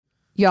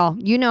Y'all,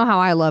 you know how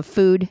I love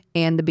food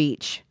and the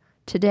beach.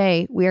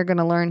 Today, we are going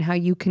to learn how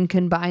you can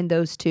combine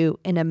those two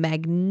in a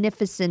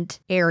magnificent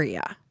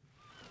area.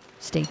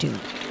 Stay tuned.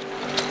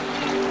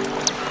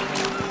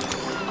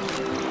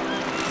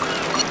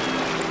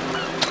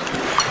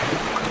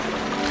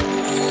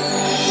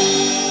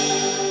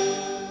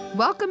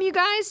 Welcome, you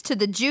guys, to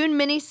the June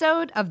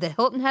mini-sode of the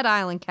Hilton Head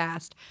Island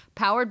cast,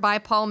 powered by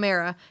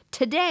Palmera.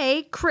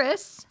 Today,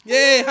 Chris...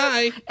 Yay,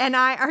 hi! And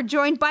I are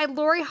joined by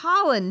Lori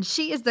Holland.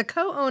 She is the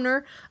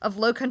co-owner of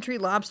Low Country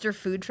Lobster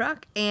Food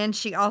Truck, and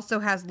she also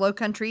has Low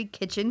Country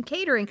Kitchen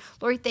Catering.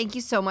 Lori, thank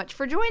you so much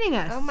for joining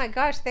us. Oh my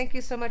gosh, thank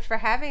you so much for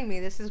having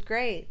me. This is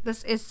great.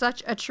 This is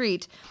such a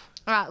treat.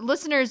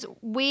 Listeners,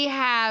 we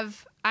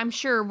have, I'm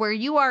sure, where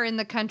you are in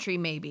the country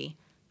maybe,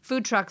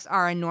 food trucks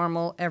are a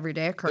normal,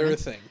 everyday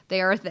occurrence. They're a thing.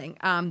 They are a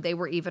thing. They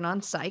were even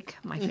on Psych,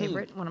 my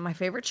favorite, one of my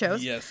favorite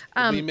shows. Yes.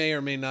 We may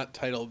or may not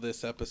title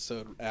this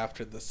episode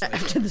after the Psych.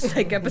 After the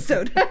Psych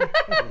episode.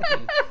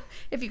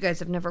 If you guys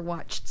have never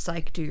watched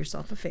Psych, do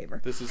yourself a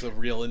favor. This is a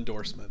real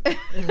endorsement.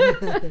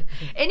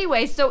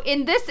 Anyway, so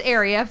in this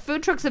area,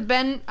 food trucks have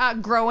been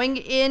growing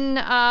in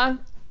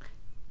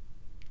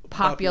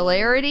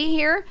popularity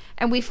here,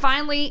 and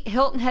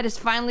Hilton Head is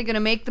finally going to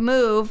make the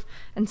move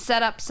and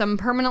set up some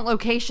permanent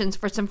locations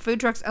for some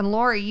food trucks. And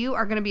Lori, you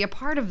are going to be a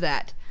part of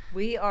that.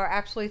 We are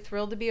absolutely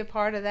thrilled to be a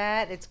part of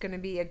that. It's going to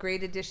be a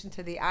great addition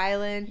to the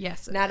island.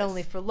 Yes, it not is.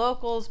 only for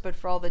locals, but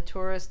for all the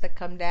tourists that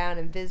come down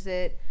and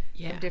visit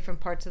Yeah. from different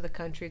parts of the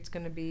country. It's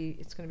going to be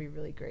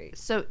really great.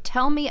 So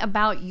tell me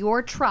about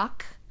your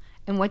truck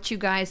and what you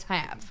guys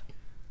have.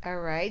 All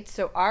right.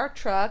 So our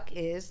truck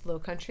is Low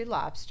Country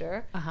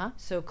Lobster. Uh-huh.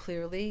 So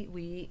clearly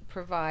we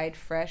provide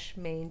fresh,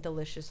 Maine,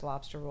 delicious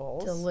lobster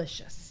rolls.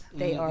 Delicious.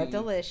 They are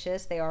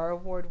delicious. They are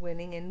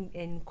award-winning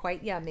and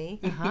quite yummy.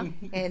 Uh-huh.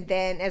 And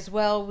then as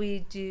well,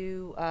 we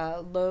do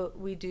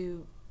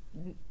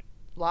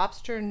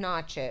lobster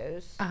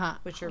nachos,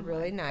 which are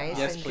really nice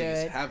Yes, and please.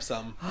 good. Have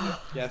some.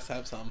 Yes,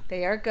 have some.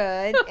 They are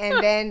good.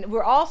 And then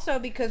we're also,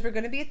 because we're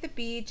going to be at the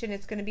beach and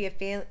it's going to be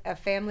a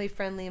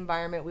family-friendly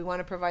environment, we want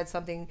to provide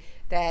something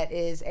that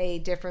is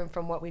different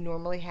from what we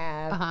normally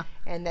have,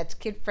 and that's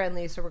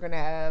kid-friendly. So we're going to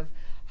have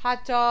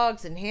hot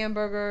dogs and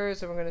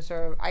hamburgers, and we're going to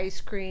serve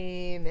ice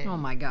cream and Oh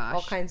my gosh.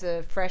 all kinds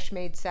of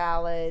fresh-made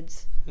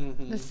salads.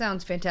 This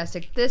sounds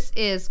fantastic. This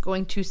is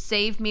going to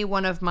save me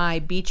one of my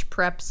beach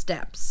prep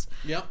steps.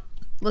 Yep.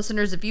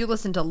 Listeners, if you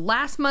listened to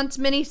last month's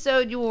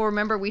mini-sode, you will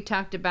remember we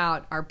talked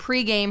about our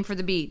pregame for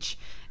the beach,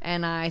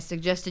 and I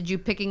suggested you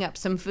picking up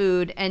some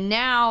food. And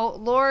now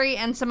Lori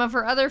and some of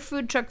her other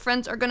food truck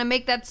friends are going to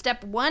make that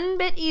step one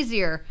bit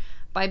easier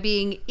by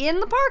being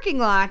in the parking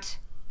lot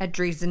at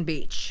Dreesen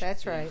Beach.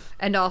 That's right.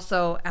 And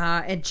also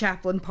in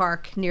Chaplin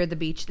Park near the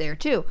beach there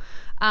too.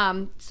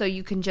 So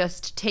you can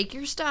just take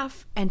your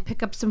stuff and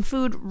pick up some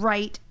food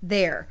right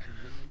there.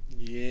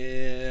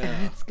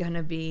 Yeah. It's going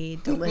to be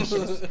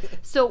delicious.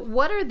 So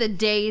what are the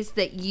days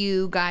that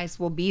you guys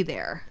will be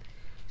there?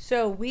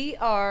 So we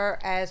are,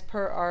 as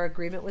per our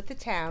agreement with the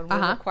town,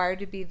 we're required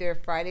to be there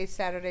Friday,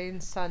 Saturday,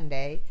 and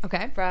Sunday.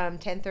 Okay. From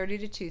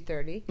 10:30 to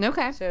 2:30.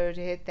 Okay. So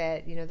to hit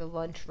that, the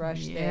lunch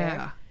rush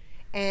there.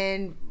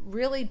 And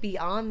really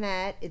beyond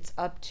that, it's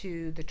up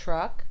to the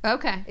truck.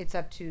 Okay. It's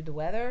up to the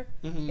weather.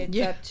 It's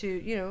up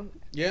to,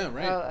 Yeah,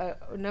 right.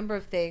 a number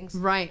of things.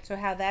 Right. So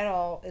how that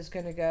all is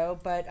going to go.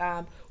 But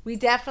we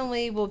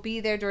definitely will be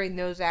there during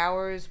those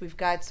hours. We've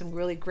got some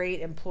really great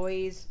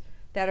employees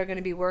that are going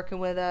to be working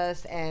with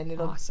us, and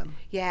it'll Awesome.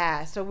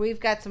 Yeah, so we've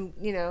got some,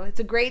 it's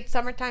a great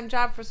summertime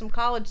job for some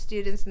college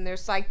students, and they're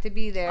psyched to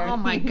be there. Oh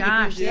my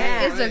gosh,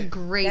 Yeah, that is a right.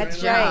 great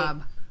That's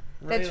job.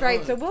 That's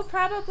right. So we'll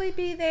probably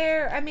be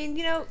there. I mean,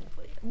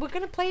 we're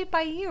going to play it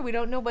by ear. We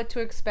don't know what to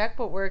expect,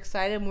 but we're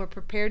excited, and we're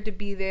prepared to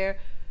be there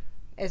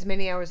as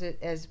many hours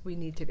as we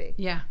need to be.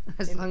 Yeah,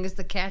 as long as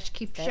the cash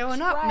keeps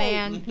showing up, right.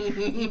 man. You'll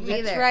be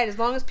That's there. right. As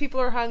long as people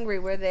are hungry,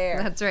 we're there.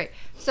 That's right.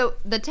 So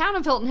the town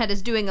of Hilton Head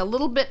is doing a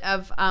little bit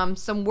of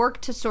some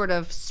work to sort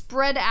of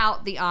spread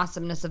out the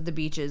awesomeness of the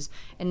beaches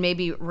and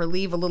maybe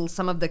relieve a little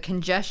some of the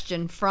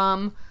congestion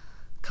from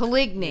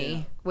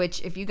Coligny,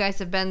 which if you guys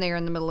have been there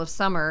in the middle of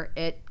summer,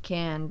 it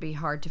can be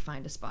hard to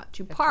find a spot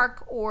to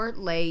park or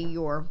lay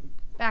your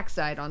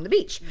backside on the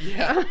beach.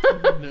 Yeah.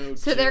 No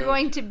So they're joke.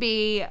 going to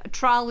be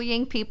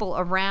trolleying people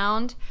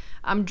around.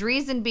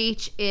 Dreesen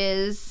Beach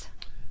is...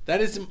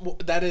 That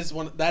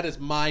is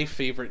my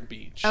favorite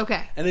beach.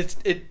 Okay. And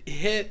it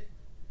hit,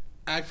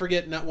 I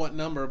forget not what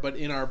number, but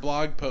in our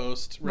blog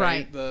post,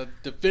 Right. the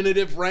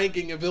definitive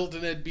ranking of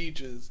Hilton Head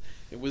beaches,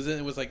 it was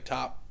like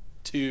top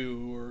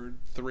 2 or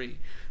 3.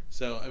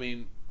 So I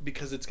mean,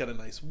 because it's got a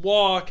nice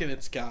walk and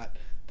it's got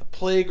the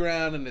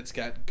playground, and it's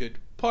got good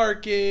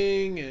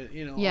parking, and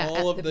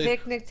all of the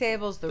picnic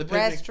tables, the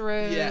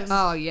restrooms. Yes.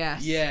 Oh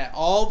yes. Yeah,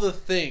 all the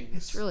things.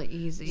 It's really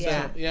easy.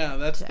 So,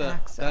 that's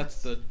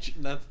access.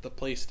 that's the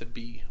place to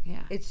be.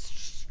 Yeah. It's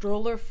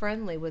stroller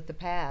friendly with the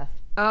path.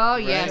 Oh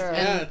Right? yes. Sure.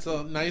 Yeah, it's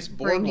a nice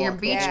boardwalk. Bring your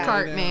beach Yeah.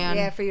 cart, Yeah. man.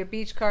 Yeah, for your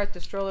beach cart,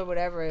 the stroller,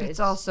 whatever. It's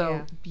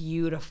also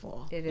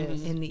beautiful. It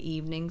is. In the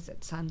evenings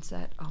at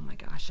sunset. Oh my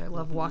gosh, I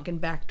love walking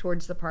back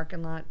towards the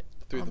parking lot.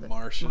 Through All the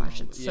marsh.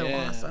 It's so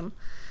Yeah. awesome.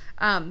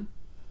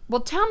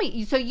 Well, tell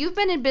me, so you've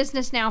been in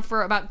business now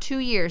for about 2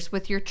 years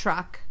with your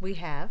truck. We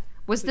have.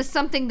 Was this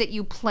something that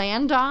you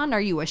planned on?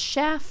 Are you a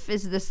chef?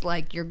 Is this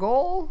like your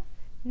goal?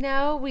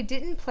 No, we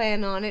didn't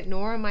plan on it,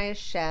 nor am I a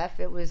chef.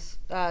 It was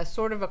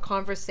sort of a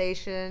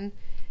conversation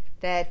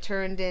that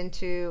turned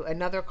into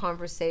another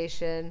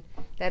conversation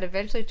that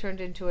eventually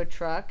turned into a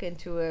truck,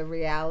 into a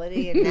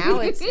reality, and now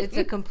it's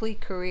a complete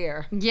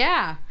career.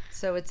 Yeah.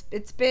 So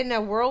it's been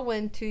a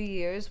whirlwind 2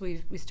 years.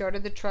 We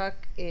started the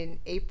truck in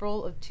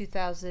April of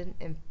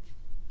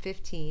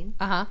 2015.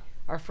 Uh-huh.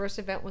 Our first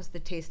event was the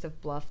Taste of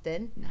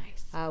Bluffton.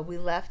 Nice. We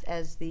left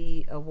as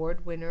the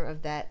award winner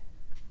of that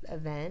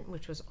event,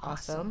 which was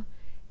awesome.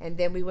 And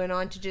then we went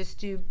on to just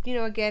do,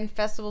 again,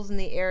 festivals in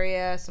the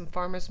area, some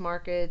farmers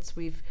markets.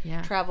 We've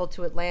traveled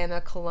to Atlanta,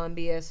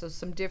 Columbia, so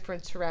some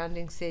different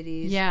surrounding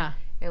cities. Yeah.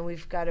 And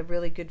we've got a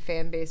really good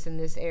fan base in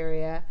this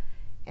area.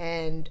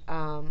 And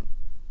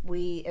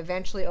we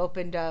eventually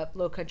opened up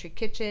Low Country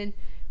Kitchen,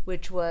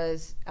 which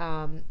was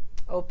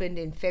opened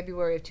in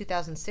February of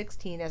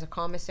 2016 as a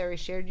commissary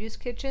shared use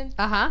kitchen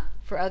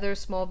for other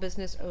small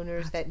business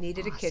owners that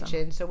needed a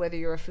kitchen. So whether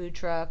you're a food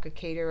truck, a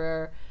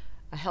caterer,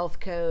 a health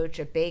coach,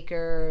 a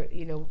baker,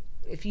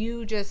 if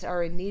you just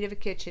are in need of a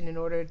kitchen in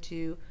order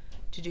to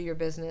do your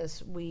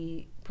business,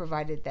 we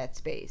provided that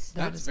space.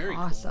 That's very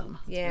awesome.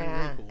 Cool.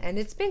 Yeah, very cool. And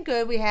it's been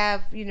good. We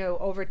have,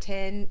 over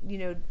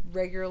 10,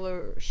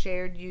 regular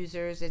shared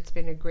users. It's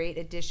been a great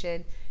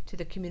addition to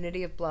the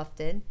community of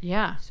Bluffton.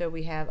 Yeah. So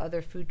we have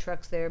other food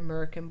trucks there,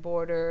 American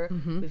Border.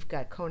 We've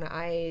got Kona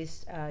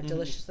Ice,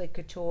 Deliciously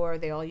Couture.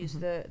 They all use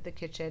the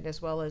kitchen,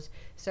 as well as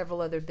several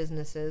other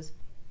businesses.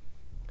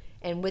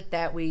 And with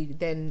that, we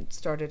then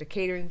started a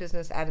catering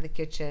business out of the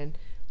kitchen,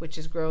 which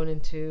has grown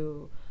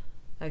into,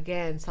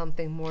 again,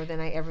 something more than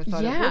I ever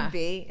thought it would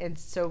be. And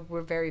so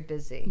we're very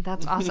busy.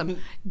 That's awesome.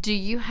 Do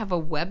you have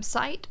a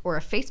website or a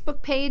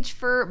Facebook page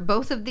for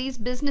both of these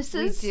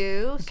businesses? We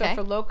do. Okay. So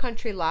for Low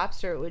Country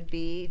Lobster, it would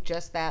be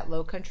just that,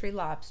 Low Country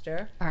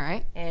Lobster. All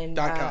right. And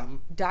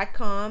 .com.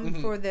 .com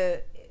for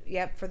the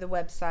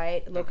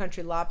website. Low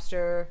Country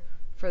Lobster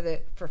for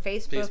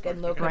Facebook,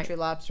 and Low Country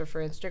Lobster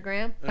for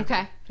Instagram.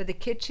 Okay. For the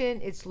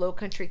kitchen, it's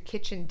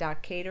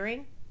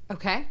lowcountrykitchen.catering.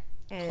 Okay.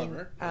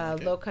 And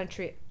Clever. Low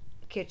Country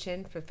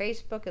Kitchen for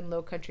Facebook and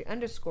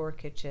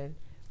 _kitchen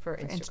for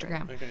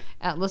Instagram. Okay.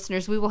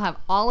 Listeners, we will have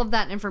all of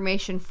that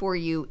information for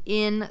you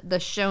in the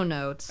show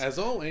notes. As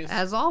always.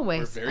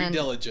 We're very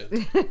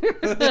diligent.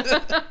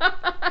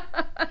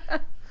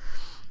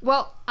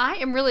 Well, I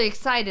am really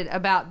excited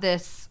about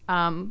this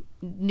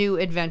new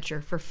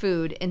adventure for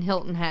food in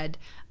Hilton Head.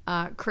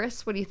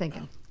 Chris, what are you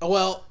thinking?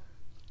 Well,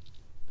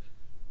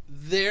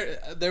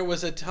 there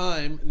was a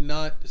time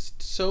not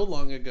so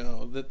long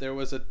ago that there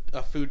was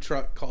a food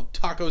truck called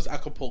Tacos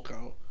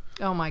Acapulco.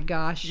 Oh my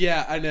gosh.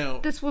 Yeah, I know.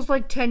 This was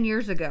like 10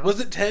 years ago. Was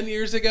it 10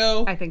 years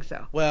ago? I think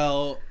so.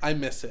 Well, I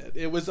miss it.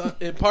 It was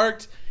it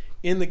parked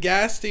in the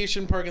gas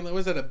station parking lot.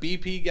 Was at a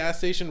BP gas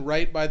station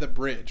right by the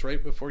bridge,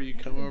 right before you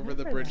come over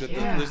the bridge.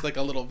 There's like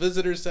a little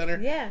visitor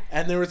center. Yeah.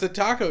 And there was a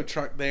taco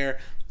truck there,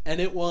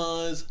 and it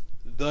was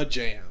the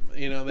jam.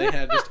 They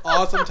had just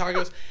awesome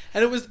tacos.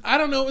 And it was, I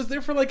don't know, it was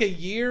there for like a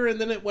year, and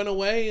then it went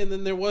away, and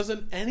then there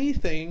wasn't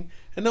anything.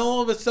 And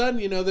all of a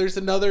sudden, there's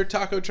another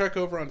taco truck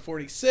over on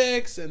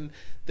 46, and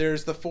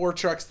there's the 4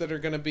 trucks that are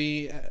going to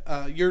be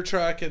your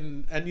truck,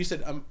 and you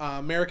said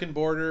American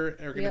Border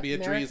are going to be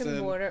at American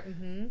Dreesen. Border.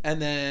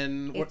 And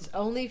then It's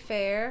Only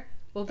Fair.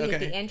 We'll be at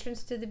Okay. the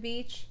entrance to the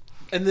beach.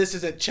 and this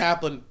is at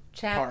Chaplin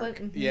Park.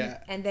 Mhm. Yeah.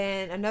 And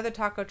then another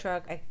taco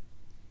truck.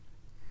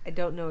 I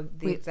don't know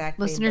the exact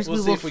name. Listeners, We'll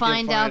we see will if we can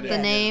find out find the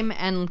it. name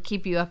and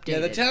keep you updated. Yeah,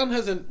 the town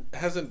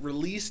hasn't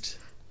released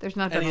There's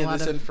not been any a of lot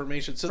this of...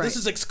 information. So Right. this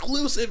is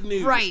exclusive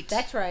news. Right.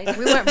 That's right.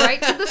 We went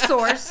right to the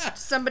source,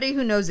 somebody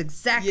who knows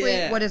exactly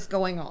Yeah. what is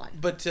going on.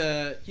 But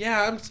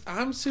yeah,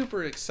 I'm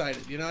super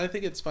excited. I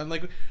think it's fun.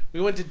 Like, we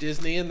went to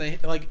Disney, and they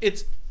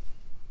it's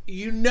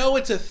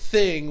it's a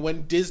thing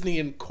when Disney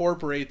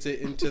incorporates it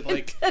into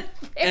like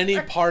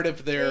any part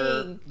of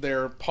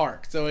their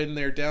park. So in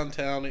their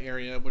downtown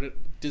area,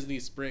 Disney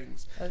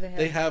Springs,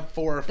 they have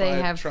 4 or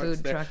 5 trucks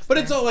food there. trucks But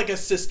there. it's all like a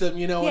system, and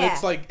Yeah.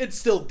 it's like it's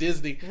still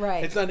Disney.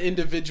 Right. It's not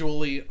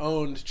individually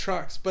owned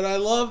trucks. But I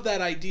love that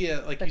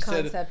idea, like The you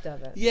said. concept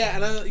of it. Yeah,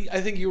 and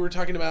I think you were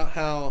talking about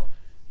how,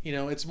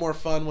 it's more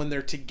fun when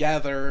they're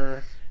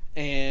together,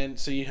 and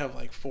so you have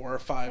like 4 or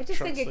 5 I just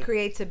trucks. think it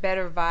creates a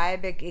better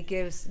vibe. It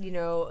gives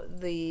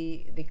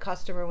the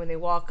customer, when they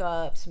walk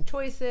up, some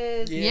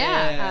choices.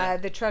 Yeah.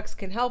 The trucks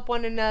can help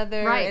one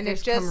another, Right, and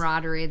there's it just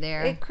camaraderie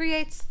there. it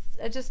creates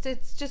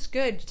it's just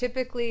good.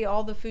 Typically,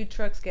 all the food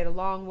trucks get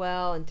along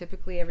well, and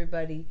typically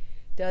everybody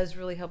does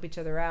really help each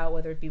other out,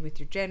 whether it be with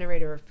your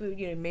generator or food.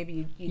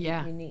 Maybe you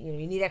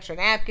need extra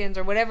napkins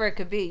or whatever it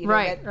could be.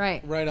 Right.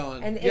 Right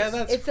on. And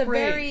that's it's a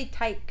great. very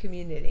tight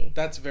community.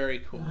 That's very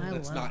cool. I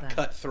That's love not that.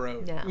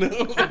 cutthroat. No.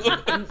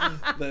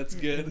 That's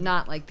good.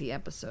 Not like the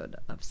episode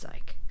of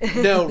Psych.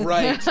 No,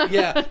 right.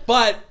 Yeah.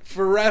 But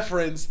for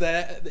reference,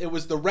 that it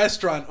was the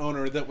restaurant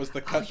owner that was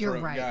the cutthroat you're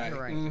right, guy.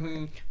 you're right.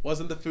 Mm-hmm.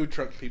 Wasn't the food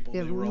truck people.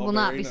 Yeah, They were we all will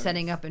not very be nice.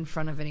 setting up in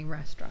front of any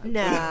restaurants.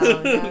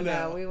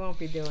 No, we won't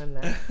be doing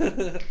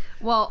that.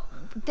 Well,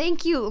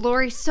 thank you,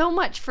 Lori, so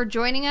much for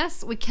joining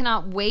us. We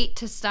cannot wait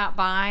to stop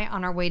by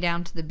on our way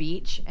down to the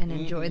beach and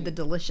enjoy the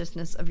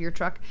deliciousness of your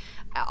truck.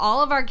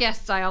 All of our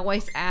guests, I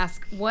always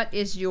ask, what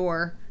is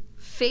your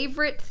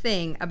favorite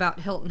thing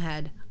about Hilton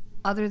Head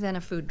other than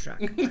a food truck?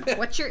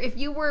 If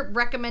you were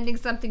recommending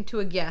something to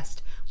a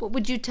guest, what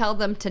would you tell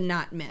them to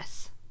not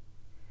miss?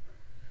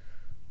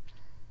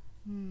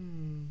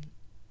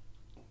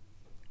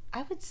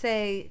 I would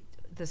say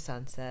the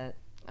sunset.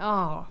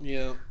 Oh,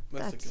 Yeah,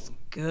 that's a good that's one.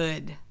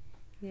 good.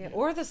 Yeah,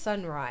 or the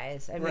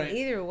sunrise. I mean, Right.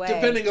 either way.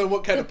 Depending on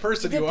what kind of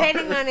person you are.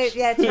 Depending on it,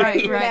 yeah, that's right.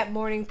 If you're Right. that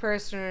morning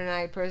person or a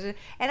night person.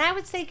 And I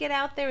would say get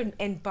out there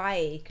and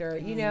bike, or I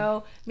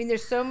mean,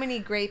 there's so many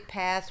great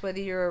paths.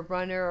 Whether you're a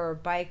runner or a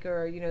biker,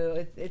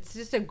 or it's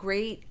just a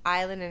great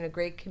island and a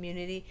great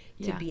community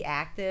to Yeah. be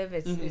active.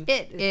 It's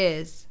It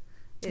is.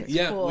 It's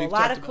Yeah, cool. A we've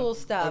lot talked of cool about a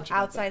stuff bunch about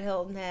outside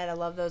Hilton Head. I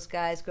love those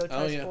guys. Go Try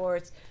Oh, yeah.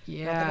 Sports. Not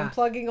that Yeah. I'm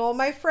plugging all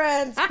my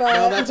friends, but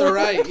No, that's all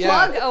right.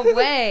 Yeah. Plug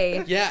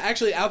away. Yeah,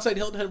 actually, outside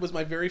Hilton Head was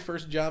my very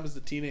first job as a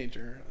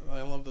teenager.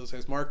 I love those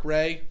guys. Mark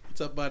Ray, what's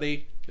up,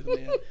 buddy? You're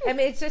the man. I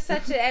mean, it's just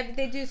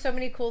they do so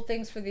many cool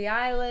things for the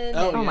island.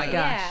 Oh, and- Oh my yeah.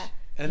 gosh. Yeah.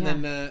 And Yeah.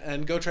 then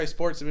and Go Try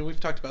Sports. I mean, we've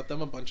talked about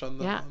them a bunch on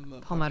the Yeah. on the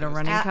Palmetto podcast.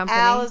 Running Company.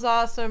 Al is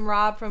awesome.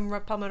 Rob from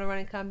Palmetto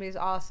Running Company is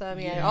awesome.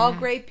 Yeah, Yeah. all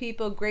great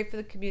people. Great for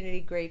the community.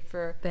 Great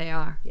for They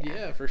are.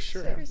 Yeah, for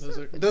sure.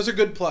 Those are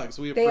good plugs.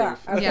 We they are.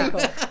 approve. Okay, Yeah.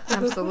 cool.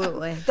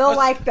 Absolutely. They'll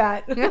like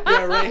that.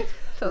 Yeah, right.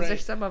 Those right. are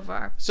some of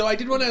our. So I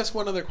did want to ask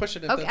one other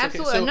question. If Okay, that's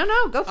absolutely. Okay. So,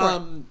 No, go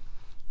for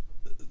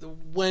it.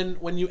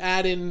 When you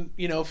add in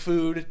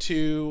food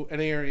to an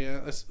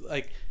area,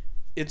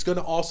 it's going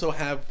to also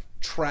have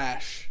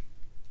trash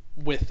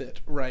with it,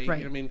 right?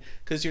 Right. I mean,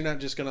 because you're not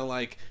just going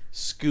to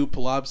scoop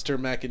lobster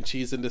mac and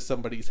cheese into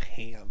somebody's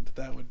hand.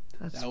 That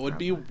would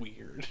be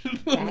weird.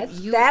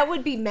 That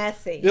would be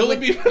messy. It would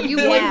be. You it would be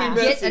wouldn't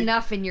get messy.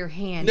 enough in your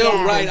hand. No,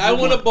 Yeah. right. I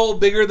want a bowl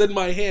bigger than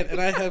my hand, and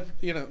I have,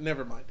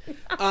 never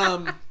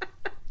mind.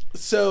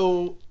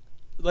 So,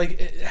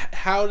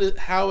 how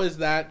is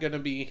that going to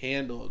be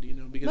handled?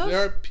 Because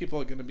there are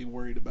people going to be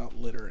worried about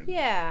litter.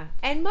 Yeah,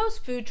 and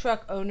most food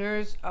truck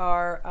owners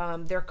are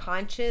they're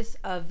conscious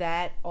of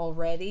that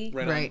already.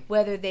 Right. Right.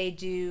 Whether they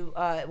do,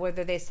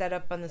 whether they set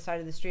up on the side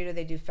of the street or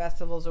they do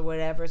festivals or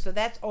whatever. So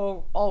that's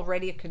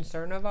already a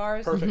concern of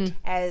ours. Perfect.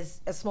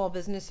 As small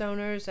business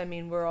owners, I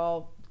mean, we're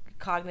all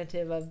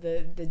cognitive of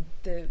the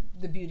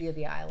beauty of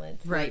the island.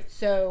 Right.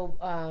 So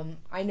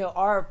I know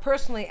our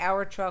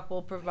truck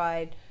will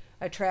provide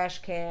a trash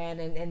can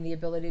and the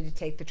ability to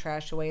take the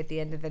trash away at the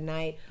end of the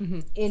night,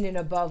 in and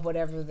above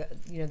whatever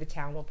the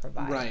town will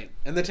provide. Right.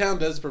 And the town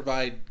does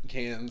provide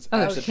cans. Oh,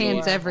 actually cans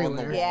on the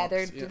everywhere. Yeah,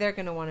 walks. they're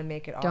going to want to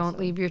make it awesome. Don't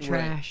leave your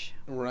trash.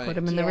 Right. Put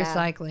them in the Yeah.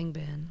 recycling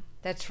bin.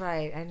 That's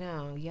right. I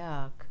know.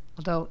 Yuck.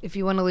 Although, if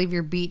you want to leave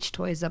your beach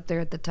toys up there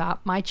at the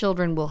top, my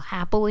children will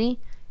happily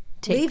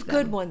take Leave them.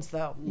 good ones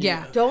though.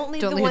 Yeah. Don't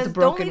leave Don't the leave ones. the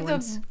broken don't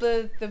ones.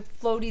 leave the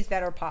floaties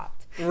that are popped.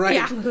 Right.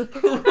 Yeah.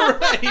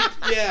 Right.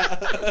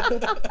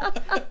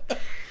 Yeah.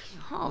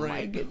 Oh my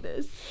Right.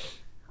 goodness.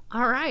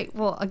 All right.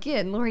 Well,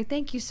 again, Lori,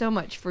 thank you so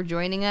much for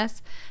joining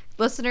us.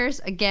 Listeners,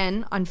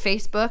 again, on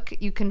Facebook,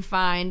 you can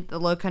find the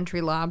Low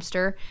Country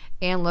Lobster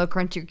and Low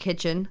Country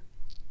Kitchen.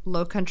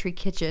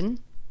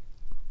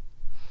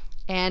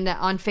 And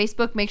on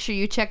Facebook, make sure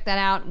you check that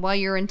out while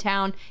you're in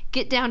town.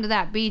 Get down to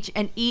that beach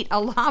and eat a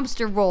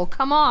lobster roll.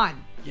 Come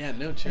on. Yeah,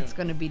 no joke. It's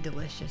going to be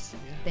delicious.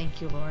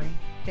 Thank you, Lori.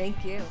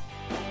 Thank you.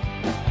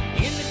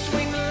 In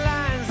between the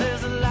lines,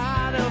 there's a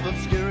lot of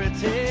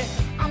obscurity.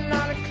 I'm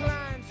not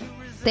inclined to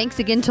resist. Thanks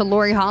again to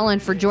Lori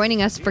Holland for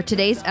joining us for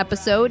today's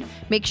episode.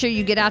 Make sure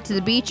you get out to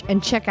the beach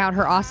and check out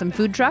her awesome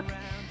food truck.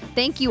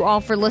 Thank you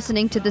all for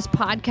listening to this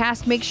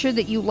podcast. Make sure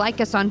that you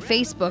like us on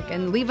Facebook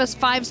and leave us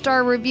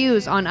 5-star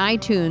reviews on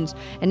iTunes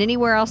and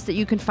anywhere else that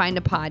you can find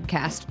a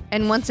podcast.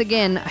 And once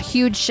again, a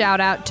huge shout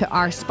out to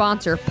our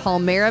sponsor,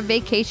 Palmera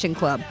Vacation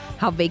Club,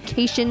 how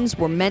vacations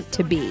were meant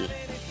to be.